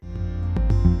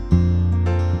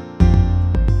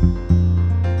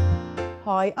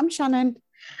Hi, I'm Shannon. And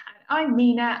I'm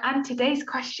Mena, and today's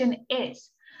question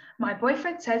is, my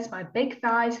boyfriend says my big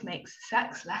thighs makes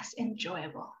sex less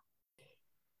enjoyable.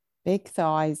 Big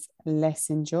thighs, less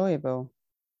enjoyable.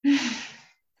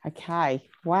 Okay,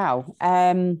 wow.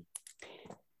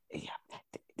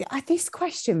 This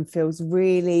question feels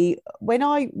really, when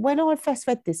I first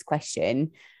read this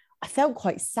question, I felt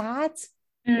quite sad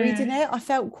reading it. I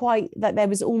felt quite that there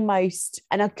was almost,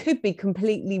 and I could be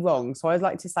completely wrong, so I'd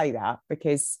like to say that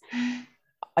because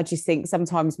I just think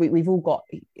sometimes we've all got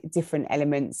different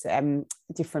elements,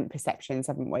 different perceptions,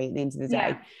 haven't we, at the end of the day?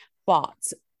 Yeah,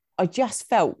 But I just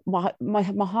felt my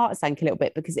heart sank a little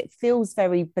bit because it feels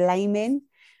very blaming,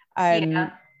 um,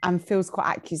 yeah, and feels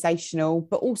quite accusational,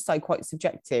 but also quite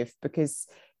subjective because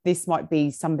this might be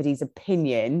somebody's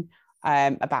opinion,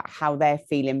 about how they're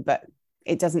feeling, but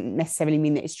it doesn't necessarily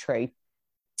mean that it's true.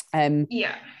 Um,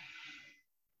 yeah,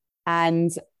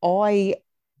 and I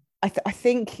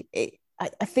think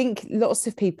I think lots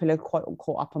of people are quite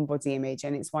caught up on body image,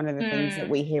 and it's one of the things that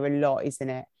we hear a lot, isn't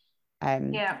it?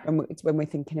 yeah, When we're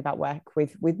thinking about work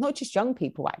with not just young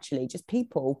people, actually, just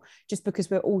people, just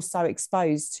because we're all so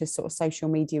exposed to sort of social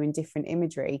media and different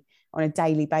imagery on a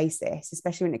daily basis,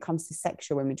 especially when it comes to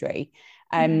sexual imagery.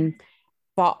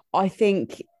 But I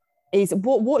think is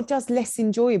what does less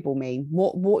enjoyable mean?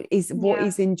 What yeah,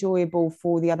 is enjoyable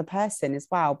for the other person as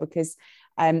well? Because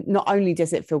not only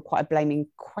does it feel quite a blaming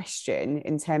question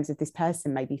in terms of this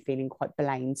person maybe feeling quite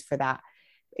blamed for that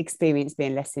experience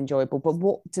being less enjoyable, but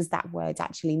what does that word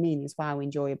actually mean as well,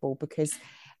 enjoyable? Because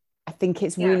I think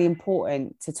it's yeah, really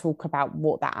important to talk about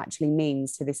what that actually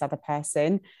means to this other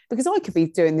person, because I could be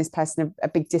doing this person a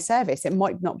big disservice. It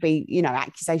might not be,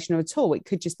 accusational at all. It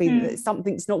could just be that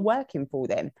something's not working for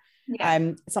them.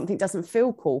 yeah. Something doesn't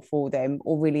feel cool for them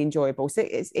or really enjoyable. So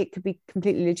it could be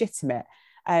completely legitimate.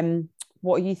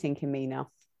 What are you thinking, Mina?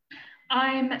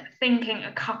 I'm thinking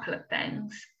a couple of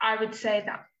things. I would say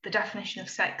that the definition of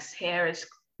sex here is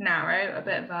narrow, a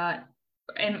bit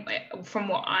of from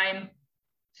what I'm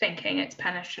thinking, it's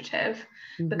penetrative,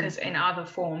 Mm-hmm. because in other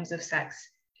forms of sex,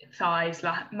 thighs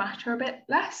matter a bit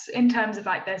less in terms of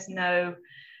like there's no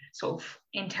sort of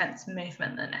intense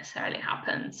movement that necessarily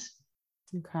happens.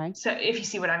 Okay. So if you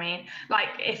see what I mean, like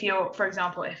if you're, for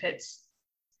example, if it's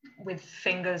with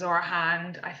fingers or a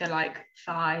hand, I feel like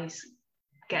thighs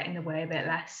get in the way a bit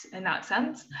less in that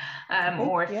sense. Okay.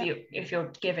 Or Yeah. if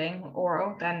you're giving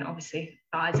oral, then obviously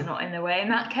thighs are not in the way in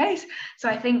that case. So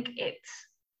I think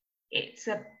it's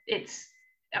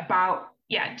about,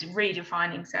 yeah,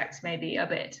 redefining sex maybe a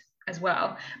bit as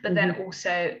well, but then Mm-hmm.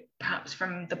 also perhaps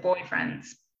from the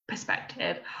boyfriend's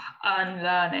perspective,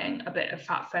 unlearning a bit of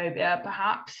fat phobia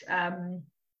perhaps,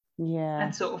 Yeah.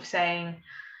 and sort of saying,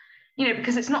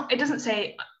 because it doesn't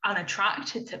say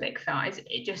unattracted to big thighs,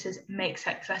 it just says make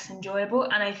sex less enjoyable.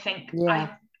 And I think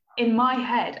Yeah. in my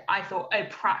head I thought, oh,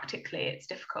 practically it's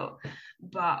difficult,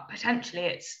 but potentially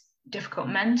it's difficult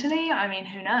mentally. I mean,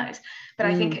 who knows? But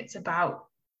I think Mm. it's about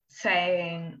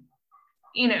saying,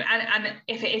 and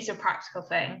if it is a practical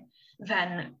thing,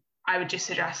 then I would just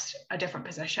suggest a different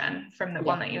position from the Yeah.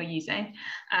 one that you're using.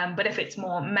 But if it's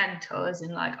more mental, as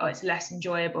in like, oh, it's less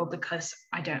enjoyable because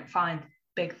I don't find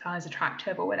big thighs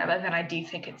attractive or whatever, then I do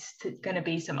think it's going to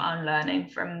be some unlearning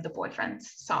from the boyfriend's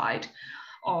side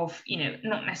of,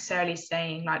 not necessarily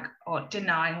saying like, or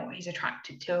denying what he's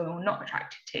attracted to or not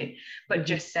attracted to, but Mm-hmm.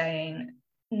 just saying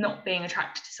not being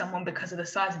attracted to someone because of the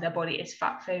size of their body is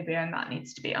fat phobia, and that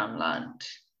needs to be unlearned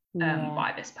Yeah.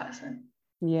 by this person.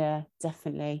 Yeah,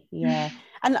 definitely. Yeah.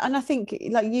 And I think,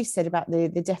 like you said about the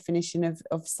definition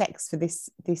of sex for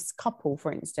this couple,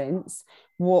 for instance,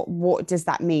 what does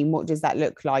that mean? What does that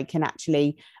look like? And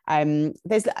actually,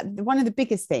 there's one of the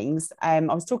biggest things, I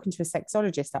was talking to a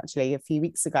sexologist actually a few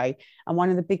weeks ago, and one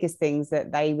of the biggest things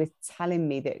that they were telling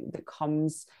me that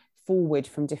comes forward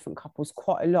from different couples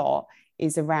quite a lot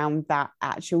is around that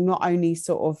actual, not only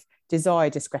sort of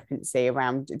desire discrepancy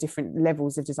around different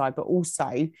levels of desire, but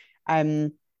also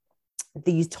um,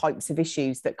 these types of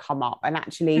issues that come up. And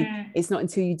actually, it's not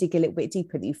until you dig a little bit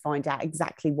deeper that you find out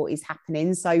exactly what is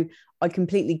happening. So I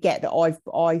completely get that.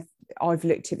 I've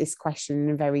looked at this question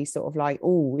in a very sort of like,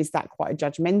 oh, is that quite a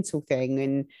judgmental thing?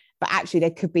 And but actually,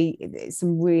 there could be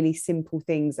some really simple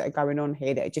things that are going on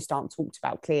here that just aren't talked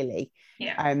about clearly.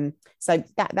 Yeah. So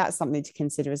that's something to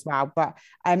consider as well. But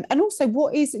and also,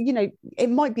 what is, it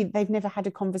might be they've never had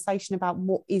a conversation about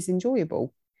what is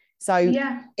enjoyable. So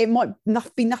Yeah. it might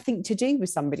be nothing to do with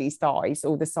somebody's thighs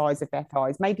or the size of their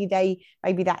thighs. Maybe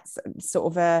that's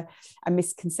sort of a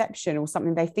misconception or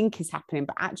something they think is happening,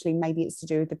 but actually maybe it's to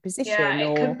do with the position. Yeah, it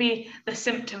or could be the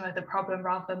symptom of the problem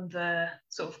rather than the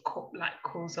sort of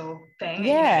causal thing.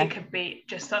 You know, yeah, it could be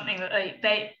just something that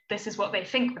they this is what they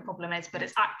think the problem is, but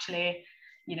it's actually,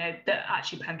 you know, that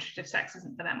actually penetrative sex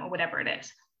isn't for them or whatever it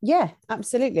is. yeah,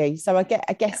 absolutely. So I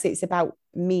guess Yeah. it's about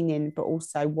meaning, but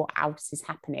also what else is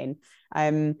happening.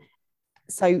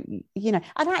 So, you know,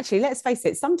 and actually, let's face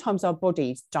it, sometimes our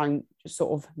bodies don't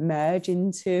sort of merge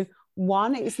into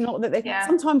one. It's not that they, Yeah.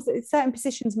 sometimes certain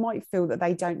positions might feel that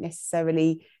they don't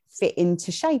necessarily fit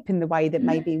into shape in the way that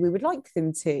maybe we would like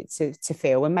them to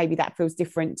feel, and maybe that feels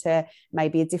different to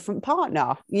maybe a different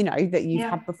partner, you know, that you've Yeah.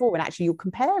 had before, and actually you're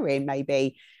comparing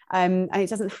maybe. And it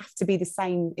doesn't have to be the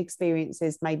same experience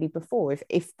as maybe before,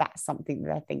 if that's something that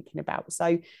they're thinking about. So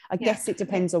I Yeah. guess it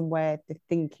depends on where the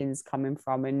thinking's coming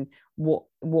from, and what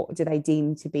do they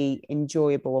deem to be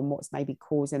enjoyable, and what's maybe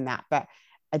causing that. But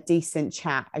a decent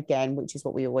chat, again, which is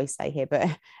what we always say here,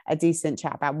 but a decent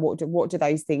chat about what do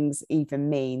those things even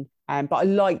mean. But I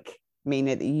like,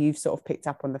 Mena, that you've sort of picked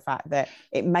up on the fact that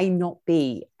it may not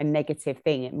be a negative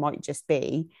thing. It might just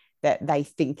be that they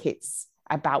think it's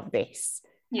about this.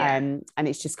 Yeah. And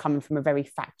it's just coming from a very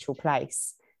factual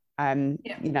place, Yeah.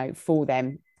 you know, for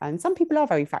them. And some people are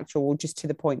very factual or just to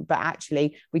the point, but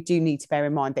actually we do need to bear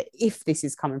in mind that if this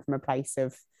is coming from a place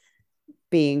of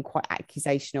being quite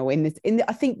accusational,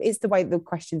 I think it's the way the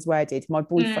question's worded. My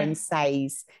boyfriend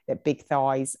says that big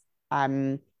thighs,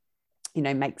 you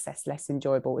know, makes us less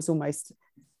enjoyable. It's almost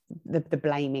the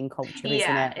blaming culture, isn't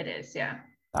Yeah, it? it is. Yeah.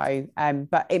 So,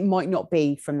 but it might not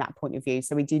be from that point of view.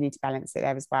 So we do need to balance it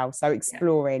there as well. So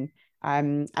exploring,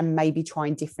 and maybe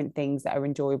trying different things that are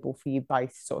enjoyable for you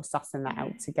both, sort of sussing that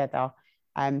out together,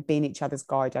 being each other's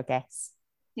guide, I guess.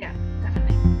 Yeah.